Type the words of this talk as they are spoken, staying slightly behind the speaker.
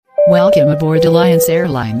Welcome aboard Alliance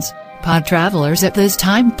Airlines. Pod travelers, at this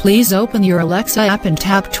time please open your Alexa app and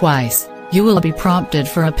tap twice. You will be prompted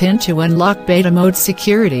for a PIN to unlock beta mode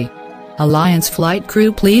security. Alliance flight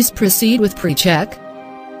crew, please proceed with pre-check.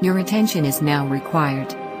 Your attention is now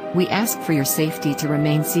required. We ask for your safety to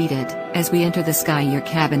remain seated. As we enter the sky, your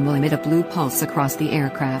cabin will emit a blue pulse across the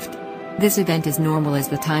aircraft. This event is normal as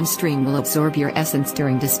the time stream will absorb your essence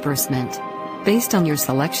during disbursement. Based on your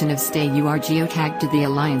selection of stay, you are geotagged to the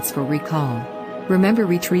Alliance for recall. Remember,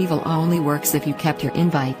 retrieval only works if you kept your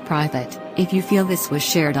invite private. If you feel this was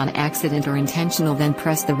shared on accident or intentional, then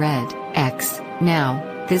press the red X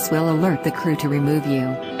now. This will alert the crew to remove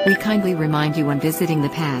you. We kindly remind you, when visiting the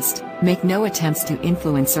past, make no attempts to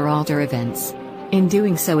influence or alter events. In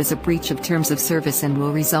doing so is a breach of terms of service and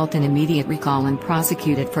will result in immediate recall and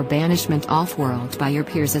prosecuted for banishment off-world by your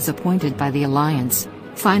peers as appointed by the Alliance.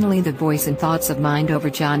 Finally, the voice and thoughts of Mind Over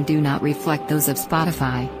John do not reflect those of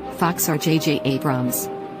Spotify, Fox or J.J. Abrams.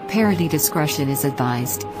 Parody discretion is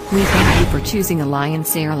advised. We thank you for choosing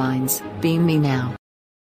Alliance Airlines. Beam me now.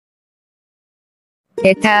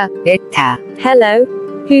 Etta. Hello?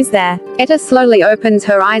 Who's there? Etta slowly opens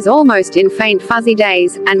her eyes, almost in faint fuzzy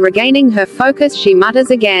daze, and regaining her focus she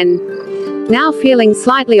mutters again. Now feeling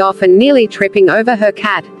slightly off and nearly tripping over her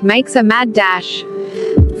cat, makes a mad dash.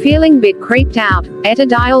 Feeling bit creeped out, Etta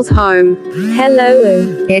dials home.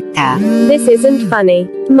 Hello? Etta. This isn't funny.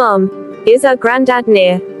 Mom, is our granddad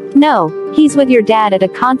near? No, he's with your dad at a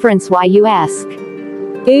conference. Why you ask?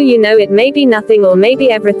 Ooh, it may be nothing or maybe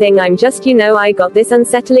everything. I'm just, I got this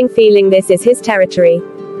unsettling feeling this is his territory.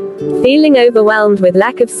 Feeling overwhelmed with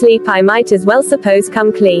lack of sleep, I might as well suppose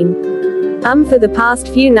come clean. For the past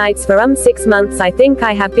few nights for 6 months I think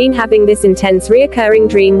I have been having this intense reoccurring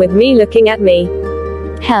dream with me looking at me.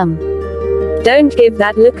 Don't give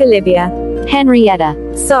that look, Olivia.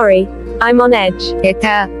 Henrietta. Sorry. I'm on edge.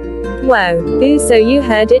 Etta. Whoa. Ooh, so you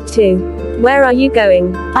heard it too. Where are you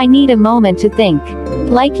going? I need a moment to think.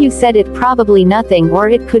 Like you said, it probably nothing, or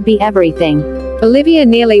it could be everything. Olivia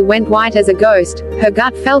nearly went white as a ghost. Her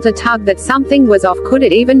gut felt a tug that something was off. Could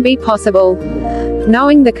it even be possible?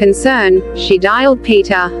 Knowing the concern, she dialed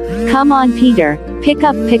Peter. Come on, Peter. Pick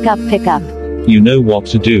up. You know what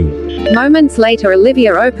to do. Moments later,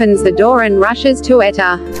 Olivia opens the door and rushes to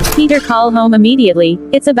Etta. Peter, call home immediately.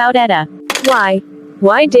 It's about Etta. Why?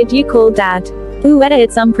 Why did you call Dad? Ooh, Etta,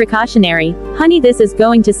 it's precautionary. Honey, this is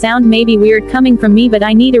going to sound maybe weird coming from me, but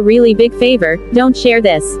I need a really big favor. Don't share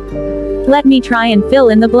this. Let me try and fill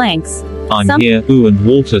in the blanks. I'm here. Ooh, and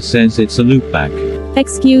Walter says it's a loopback.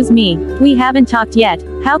 Excuse me. We haven't talked yet.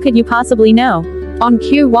 How could you possibly know? On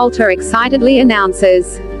cue, Walter excitedly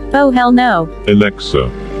announces. Oh, hell no. Alexa.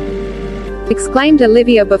 Exclaimed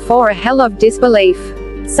Olivia before a hell of disbelief.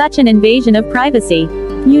 Such an invasion of privacy.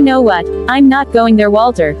 You know what? I'm not going there,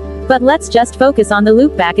 Walter. But let's just focus on the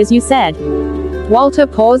loopback as you said. Walter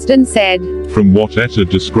paused and said. From what Etta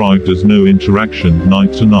described as no interaction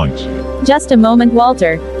night to night. Just a moment,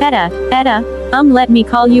 Walter. Etta, let me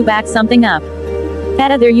call you back something up.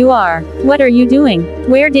 Etta, there you are. What are you doing?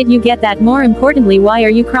 Where did you get that? More importantly, why are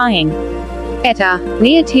you crying? Etta,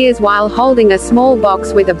 near tears while holding a small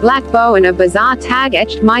box with a black bow and a bizarre tag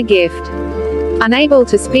etched, my gift. Unable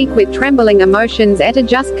to speak with trembling emotions, Etta,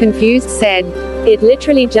 just confused, said. It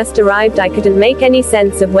literally just arrived. I couldn't make any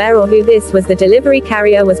sense of where or who this was. The delivery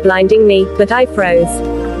carrier was blinding me, but I froze.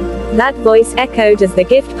 That voice echoed as the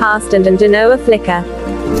gift passed and no a flicker.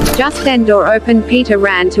 Just then door opened. Peter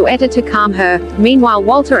ran to Etta to calm her. Meanwhile,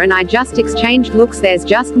 Walter and I just exchanged looks. There's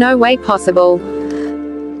just no way possible.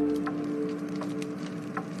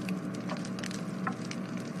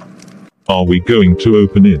 Are we going to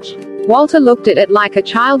open it? Walter looked at it like a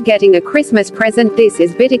child getting a Christmas present. This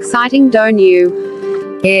is bit exciting, don't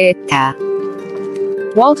you? Etta.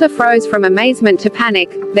 Walter froze from amazement to panic,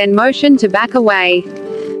 then motioned to back away.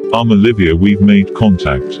 Olivia, we've made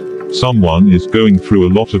contact. Someone is going through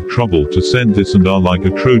a lot of trouble to send this and are like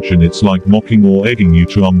a Trojan. It's like mocking or egging you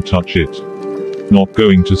to touch it. Not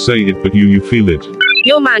going to say it, but you feel it.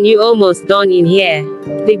 Yo man, you almost done in here.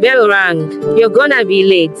 The bell rang. You're gonna be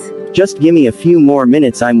late. Just give me a few more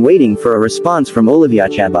minutes. I'm waiting for a response from Olivia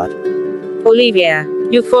chatbot. Olivia,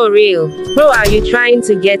 you for real? Bro, are you trying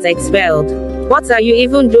to get expelled? What are you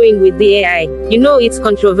even doing with the AI? You know it's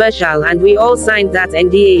controversial and we all signed that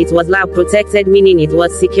NDA. It was lab protected, meaning it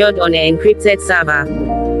was secured on an encrypted server.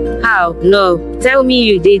 How? No. Tell me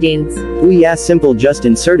you didn't. Ooh yeah, simple, just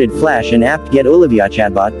inserted flash and apt get Olivia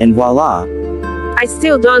chatbot and voila. I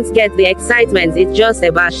still don't get the excitement. It's just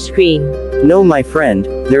a bash screen. No my friend,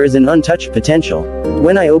 there is an untouched potential.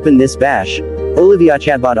 When I open this bash, Olivia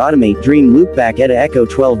chatbot automate dream loopback Etta echo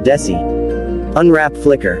 12 deci. Unwrap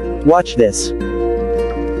flicker. Watch this.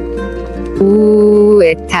 Ooh,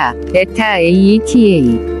 ETA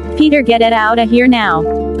AETA. Peter, get it out of here now.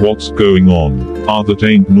 What's going on? That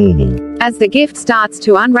ain't normal. As the gift starts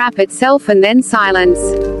to unwrap itself and then silence.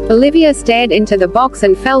 Olivia stared into the box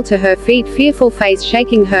and fell to her feet, fearful face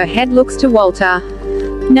shaking her head, looks to Walter.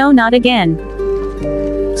 No, not again.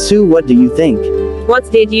 Sue, what do you think?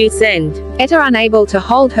 What did you send? Etta, unable to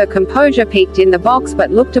hold her composure, peeked in the box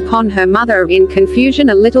but looked upon her mother in confusion.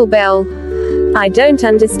 A little bell. I don't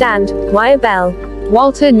understand. Why a bell?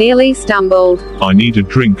 Walter nearly stumbled. I need a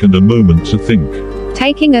drink and a moment to think.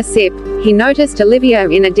 Taking a sip, he noticed Olivia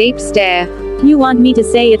in a deep stare. You want me to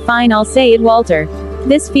say it? Fine, I'll say it, Walter.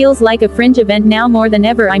 This feels like a fringe event now more than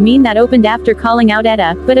ever. I mean, that opened after calling out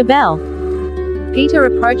Etta, but a bell. Peter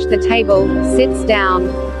approached the table, sits down,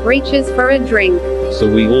 reaches for a drink.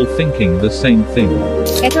 So we all thinking the same thing.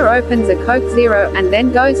 Etta opens a Coke Zero and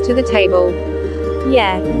then goes to the table.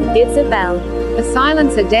 Yeah, it's a bell. A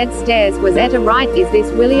silence, a dead stares. Was Etta right? Is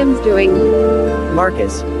this Williams doing?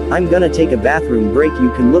 Marcus, I'm gonna take a bathroom break.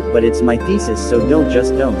 You can look, but it's my thesis, so don't.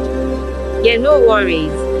 Yeah, no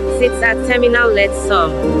worries. Sits at terminal, let's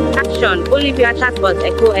some. Action. Olivia chatbot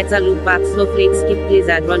echo Etta look back. Snowflake skip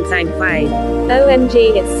blizzard runtime 5.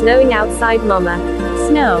 OMG, it's snowing outside, mama.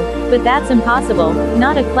 Snow, but that's impossible.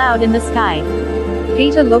 Not a cloud in the sky.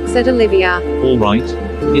 Peter looks at Olivia. Alright.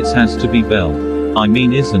 It has to be Belle. I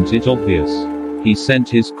mean, isn't it obvious? He sent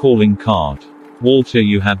his calling card. Walter,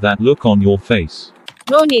 you have that look on your face.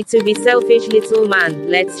 No need to be selfish, little man.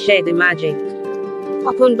 Let's share the magic.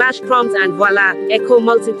 Open bash prompt and voila. Echo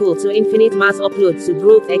multiple to infinite mass upload to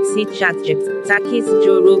growth exceed ChatGPT. Takis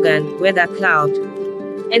Joe Rogan. Weather cloud.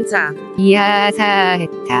 Enter. Yes, ETA.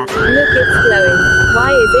 Look, it's glowing.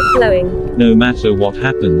 Why is it glowing? No matter what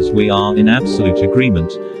happens, we are in absolute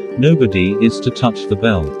agreement. Nobody is to touch the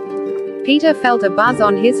bell. Peter felt a buzz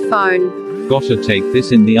on his phone. Gotta take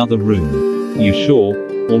this in the other room. You sure?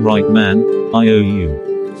 Alright, man. I owe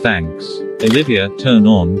you. Thanks. Olivia, turn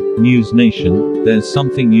on News Nation. There's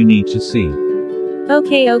something you need to see.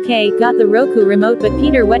 Okay, got the Roku remote, but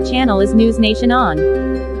Peter, what channel is News Nation on?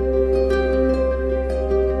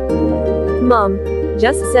 Mom,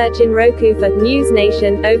 just search in Roku for News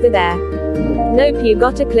Nation over there. Nope, you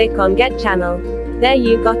gotta click on Get Channel. There,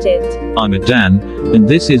 you got it. I'm Dan, and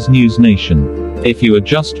this is News Nation. If you are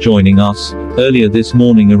just joining us, earlier this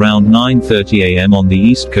morning around 9:30 a.m. on the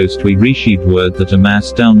East Coast we received word that a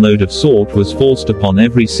mass download of sort was forced upon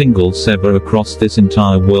every single server across this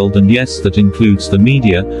entire world, and yes, that includes the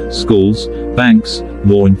media, schools, banks,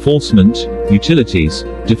 law enforcement, utilities,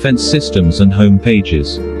 defense systems and home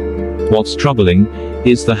pages. What's troubling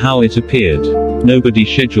is the how it appeared. Nobody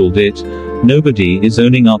scheduled it, nobody is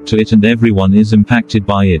owning up to it, and everyone is impacted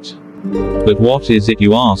by it. But what is it,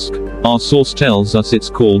 you ask? Our source tells us it's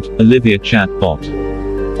called Olivia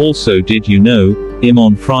Chatbot. Also, did you know,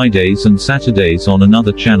 on Fridays and Saturdays on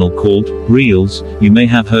another channel called Reels, you may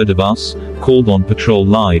have heard of us, called On Patrol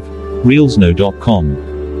Live,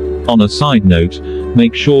 reelsno.com. On a side note,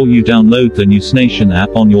 make sure you download the News Nation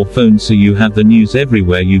app on your phone so you have the news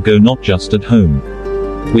everywhere you go, not just at home.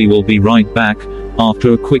 We will be right back,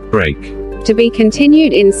 after a quick break. To be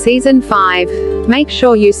continued in Season 5. Make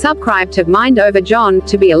sure you subscribe to Mind Over John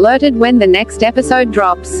to be alerted when the next episode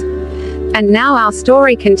drops. And now our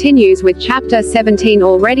story continues with Chapter 17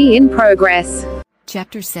 already in progress.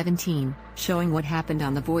 Chapter 17, showing what happened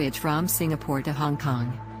on the voyage from Singapore to Hong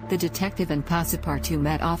Kong. The detective and Passepartout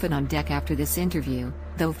met often on deck after this interview,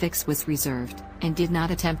 though Fix was reserved, and did not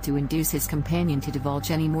attempt to induce his companion to divulge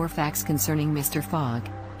any more facts concerning Mr. Fogg.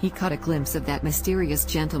 He caught a glimpse of that mysterious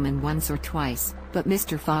gentleman once or twice, but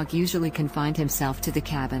Mr. Fogg usually confined himself to the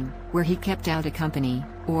cabin, where he kept out a company,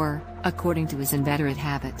 or, according to his inveterate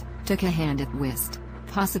habit, took a hand at whist.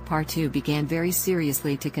 Passepartout began very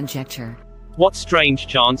seriously to conjecture. What strange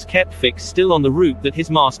chance kept Fix still on the route that his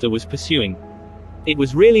master was pursuing? It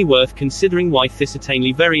was really worth considering why this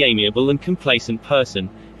certainly very amiable and complacent person,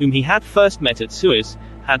 whom he had first met at Suez,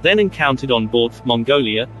 had then encountered on board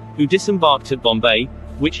Mongolia, who disembarked at Bombay,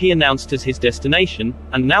 which he announced as his destination,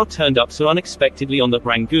 and now turned up so unexpectedly on the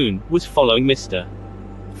Rangoon, was following Mr.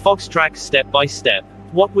 Fogg's tracks step by step.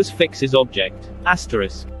 What was Fix's object?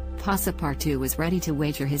 Asterisk. Passepartout was ready to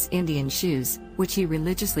wager his Indian shoes, which he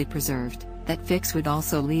religiously preserved, that Fix would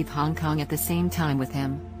also leave Hong Kong at the same time with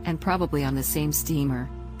him, and probably on the same steamer.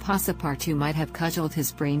 Passepartout might have cudgeled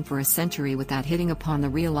his brain for a century without hitting upon the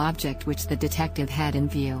real object which the detective had in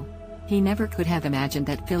view. He never could have imagined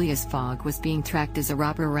that Phileas Fogg was being tracked as a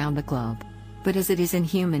robber around the globe. But as it is in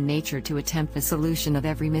human nature to attempt the solution of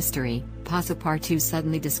every mystery, Passepartout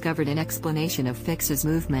suddenly discovered an explanation of Fix's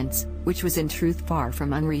movements, which was in truth far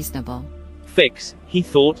from unreasonable. Fix, he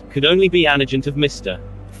thought, could only be an agent of Mr.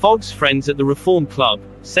 Fogg's friends at the Reform Club,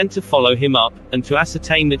 sent to follow him up, and to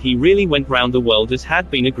ascertain that he really went round the world as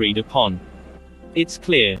had been agreed upon. It's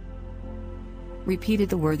clear, repeated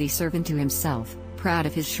the worthy servant to himself, proud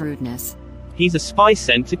of his shrewdness. He's a spy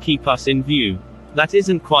sent to keep us in view. That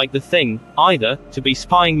isn't quite the thing, either, to be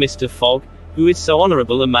spying Mr. Fogg, who is so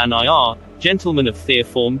honourable a man I are, gentleman of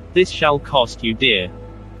Theoform, this shall cost you dear.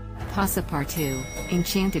 Passepartout,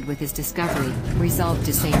 enchanted with his discovery, resolved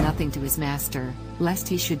to say nothing to his master, lest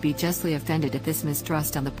he should be justly offended at this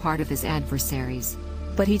mistrust on the part of his adversaries.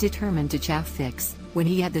 But he determined to chaff Fix, when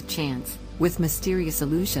he had the chance, with mysterious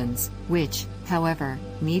allusions, which, however,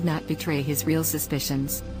 need not betray his real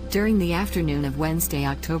suspicions. During the afternoon of Wednesday,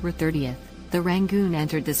 October 30th, the Rangoon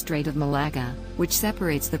entered the Strait of Malacca, which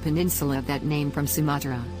separates the peninsula of that name from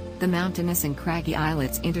Sumatra. The mountainous and craggy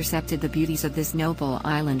islets intercepted the beauties of this noble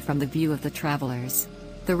island from the view of the travelers.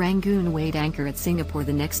 The Rangoon weighed anchor at Singapore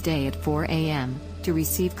the next day at 4 a.m., to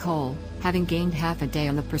receive coal, having gained half a day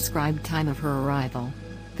on the prescribed time of her arrival.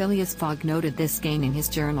 Phileas Fogg noted this gain in his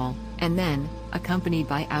journal, and then, accompanied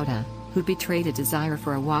by Ouda, who betrayed a desire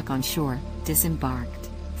for a walk on shore, disembarked.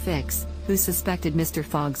 Fix, who suspected Mr.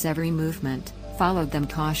 Fogg's every movement, followed them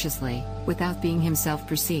cautiously, without being himself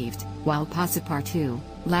perceived, while Passepartout,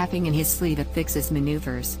 laughing in his sleeve at Fix's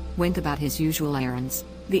maneuvers, went about his usual errands.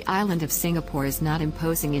 The island of Singapore is not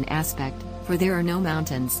imposing in aspect, for there are no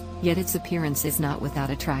mountains, yet its appearance is not without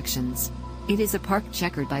attractions. It is a park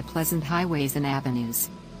checkered by pleasant highways and avenues.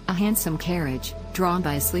 A handsome carriage, drawn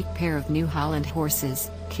by a sleek pair of New Holland horses,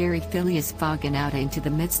 carried Phileas Fogg and Ouda into the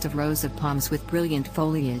midst of rows of palms with brilliant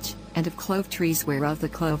foliage, and of clove trees whereof the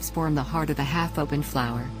cloves form the heart of a half-open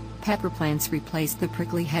flower. Pepper plants replaced the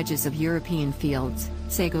prickly hedges of European fields.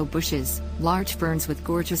 Sago bushes, large ferns with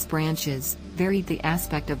gorgeous branches, varied the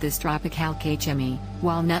aspect of this tropical Cachemmy,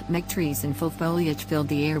 while nutmeg trees in full foliage filled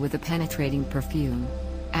the air with a penetrating perfume.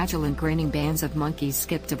 Agile and grinning bands of monkeys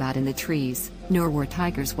skipped about in the trees, nor were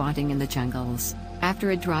tigers wanting in the jungles.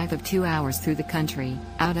 After a drive of 2 hours through the country,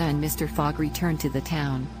 Ouda and Mr. Fogg returned to the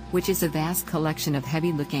town, which is a vast collection of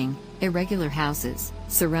heavy-looking, irregular houses,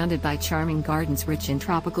 surrounded by charming gardens rich in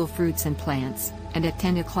tropical fruits and plants, and at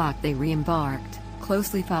 10 o'clock they re-embarked,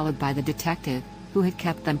 closely followed by the detective, who had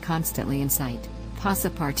kept them constantly in sight.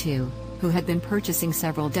 Passepartout, who had been purchasing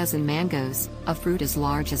several dozen mangoes, a fruit as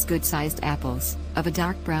large as good-sized apples, of a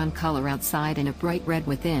dark brown color outside and a bright red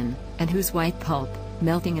within, and whose white pulp,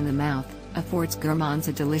 melting in the mouth, affords gourmands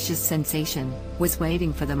a delicious sensation, was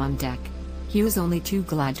waiting for them on deck. He was only too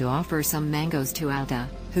glad to offer some mangoes to Ouda,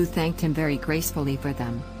 who thanked him very gracefully for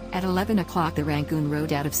them. At 11 o'clock the Rangoon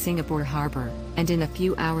rode out of Singapore Harbour, and in a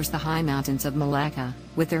few hours the high mountains of Malacca,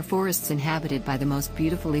 with their forests inhabited by the most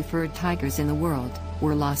beautifully furred tigers in the world,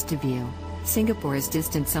 were lost to view. Singapore is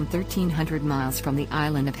distant some 1,300 miles from the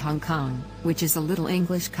island of Hong Kong, which is a little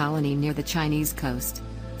English colony near the Chinese coast.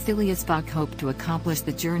 Phileas Fogg hoped to accomplish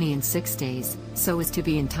the journey in 6 days, so as to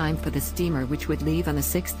be in time for the steamer which would leave on the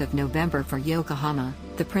 6th of November for Yokohama,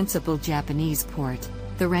 the principal Japanese port.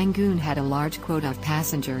 The Rangoon had a large quota of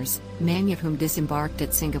passengers, many of whom disembarked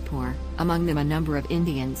at Singapore, among them a number of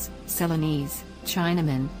Indians, Ceylonese,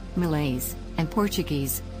 Chinamen, Malays, and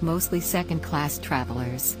Portuguese, mostly second-class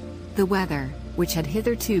travelers. The weather, which had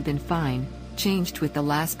hitherto been fine, changed with the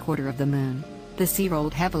last quarter of the moon. The sea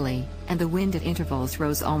rolled heavily, and the wind at intervals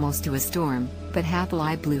rose almost to a storm, but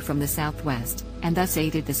happily blew from the southwest, and thus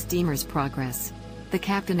aided the steamer's progress. The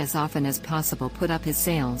captain as often as possible put up his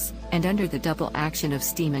sails, and under the double action of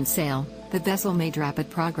steam and sail, the vessel made rapid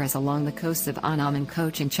progress along the coasts of Annam and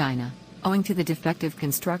Cochin China. Owing to the defective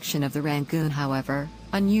construction of the Rangoon, however,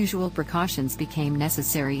 unusual precautions became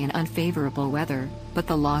necessary in unfavorable weather, but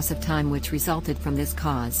the loss of time which resulted from this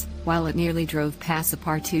cause, while it nearly drove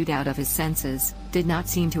Passepartout out of his senses, did not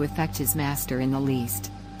seem to affect his master in the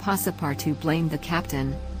least. Passepartout blamed the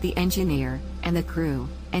captain, the engineer, and the crew,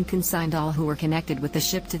 and consigned all who were connected with the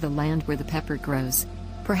ship to the land where the pepper grows.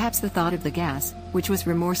 Perhaps the thought of the gas, which was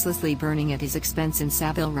remorselessly burning at his expense in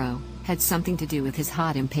Savile Row, had something to do with his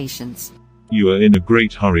hot impatience. You are in a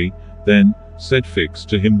great hurry, then, said Fix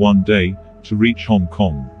to him one day, to reach Hong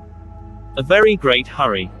Kong. A very great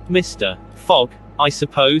hurry. Mr. Fogg, I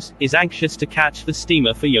suppose, is anxious to catch the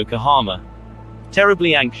steamer for Yokohama.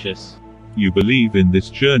 Terribly anxious. You believe in this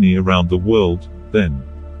journey around the world, then?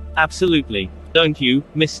 Absolutely. Don't you,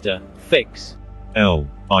 Mr. Fix?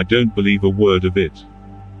 I don't believe a word of it.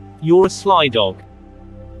 You're a sly dog,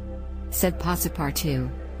 said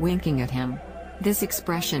Passepartout, winking at him. This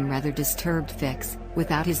expression rather disturbed Fix,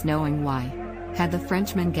 without his knowing why. Had the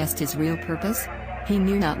Frenchman guessed his real purpose? He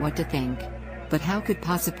knew not what to think. But how could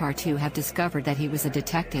Passepartout have discovered that he was a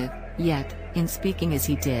detective? Yet, in speaking as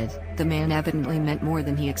he did, the man evidently meant more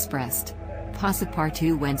than he expressed.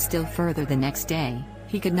 Passepartout went still further the next day.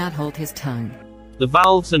 He could not hold his tongue. The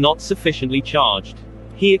valves are not sufficiently charged,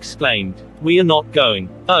 he exclaimed. We are not going.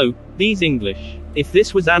 Oh, these English. If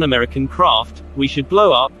this was an American craft, we should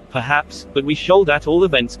blow up, perhaps, but we should at all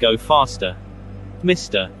events go faster.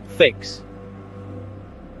 Mr. Fix,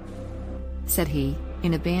 said he,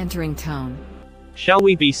 in a bantering tone. Shall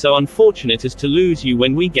we be so unfortunate as to lose you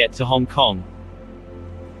when we get to Hong Kong?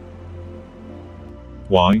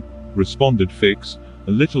 Why? Responded Fix,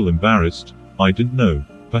 a little embarrassed. I didn't know,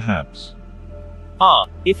 perhaps. Ah,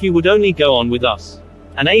 if you would only go on with us.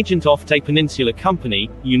 An agent off a Peninsular company,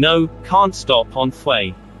 you know, can't stop on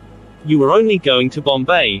Thuay. You were only going to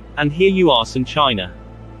Bombay, and here you are in China.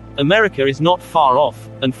 America is not far off,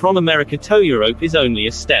 and from America to Europe is only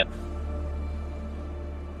a step.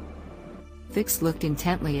 Fix looked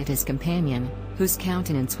intently at his companion, whose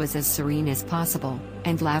countenance was as serene as possible,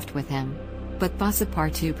 and laughed with him. But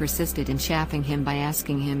Passepartout persisted in chaffing him by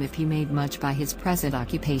asking him if he made much by his present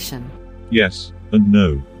occupation. Yes, and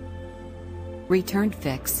no. Returned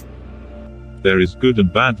Fix. There is good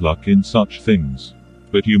and bad luck in such things.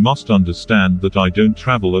 But you must understand that I don't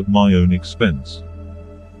travel at my own expense.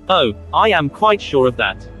 Oh, I am quite sure of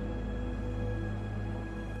that,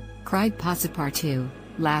 cried Passepartout,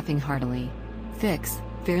 laughing heartily. Fix,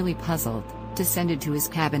 fairly puzzled, descended to his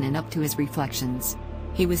cabin and up to his reflections.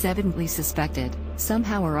 He was evidently suspected.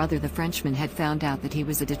 Somehow or other the Frenchman had found out that he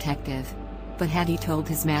was a detective. But had he told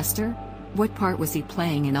his master? What part was he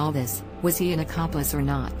playing in all this? Was he an accomplice or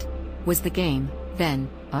not? Was the game, then,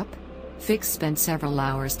 up? Fix spent several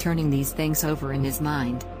hours turning these things over in his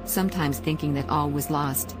mind, sometimes thinking that all was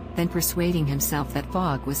lost, then persuading himself that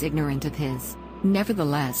Fogg was ignorant of his.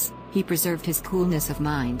 Nevertheless, he preserved his coolness of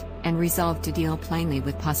mind, and resolved to deal plainly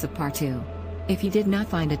with Passepartout. If he did not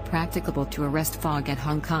find it practicable to arrest Fogg at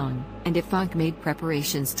Hong Kong, and if Fogg made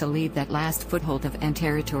preparations to leave that last foothold of N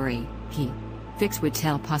territory, Fix would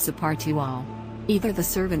tell Passepartout all. Either the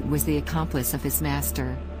servant was the accomplice of his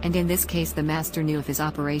master, and in this case the master knew of his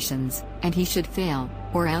operations, and he should fail,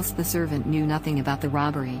 or else the servant knew nothing about the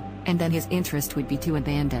robbery, and then his interest would be to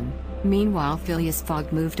abandon. Meanwhile Phileas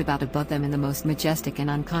Fogg moved about above them in the most majestic and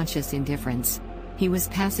unconscious indifference. He was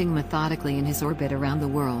passing methodically in his orbit around the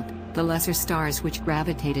world, the lesser stars which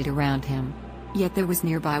gravitated around him. Yet there was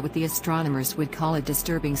nearby what the astronomers would call a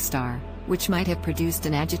disturbing star, which might have produced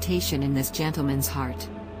an agitation in this gentleman's heart.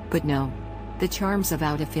 But no. The charms of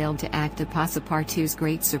Outa failed to act to Passepartout's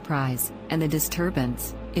great surprise, and the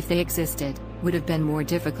disturbance, if they existed, would have been more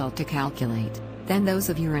difficult to calculate than those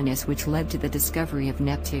of Uranus which led to the discovery of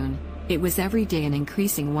Neptune. It was every day an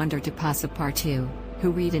increasing wonder to Passepartout,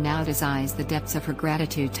 who read in Outa's eyes the depths of her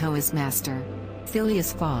gratitude to his master.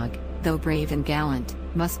 Phileas Fogg, though brave and gallant,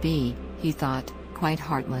 must be, he thought, quite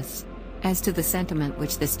heartless. As to the sentiment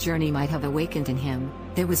which this journey might have awakened in him,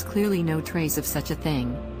 there was clearly no trace of such a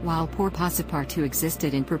thing, while poor Passepartout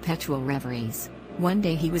existed in perpetual reveries. One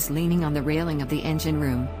day he was leaning on the railing of the engine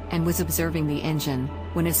room, and was observing the engine,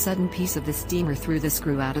 when a sudden piece of the steamer threw the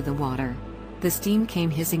screw out of the water. The steam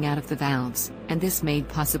came hissing out of the valves, and this made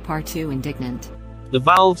Passepartout indignant. The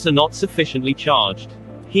valves are not sufficiently charged,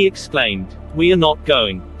 he exclaimed. We are not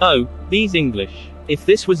going. Oh, these English. If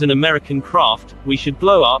this was an American craft, we should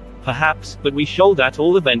blow up, perhaps, but we should at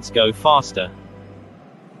all events go faster.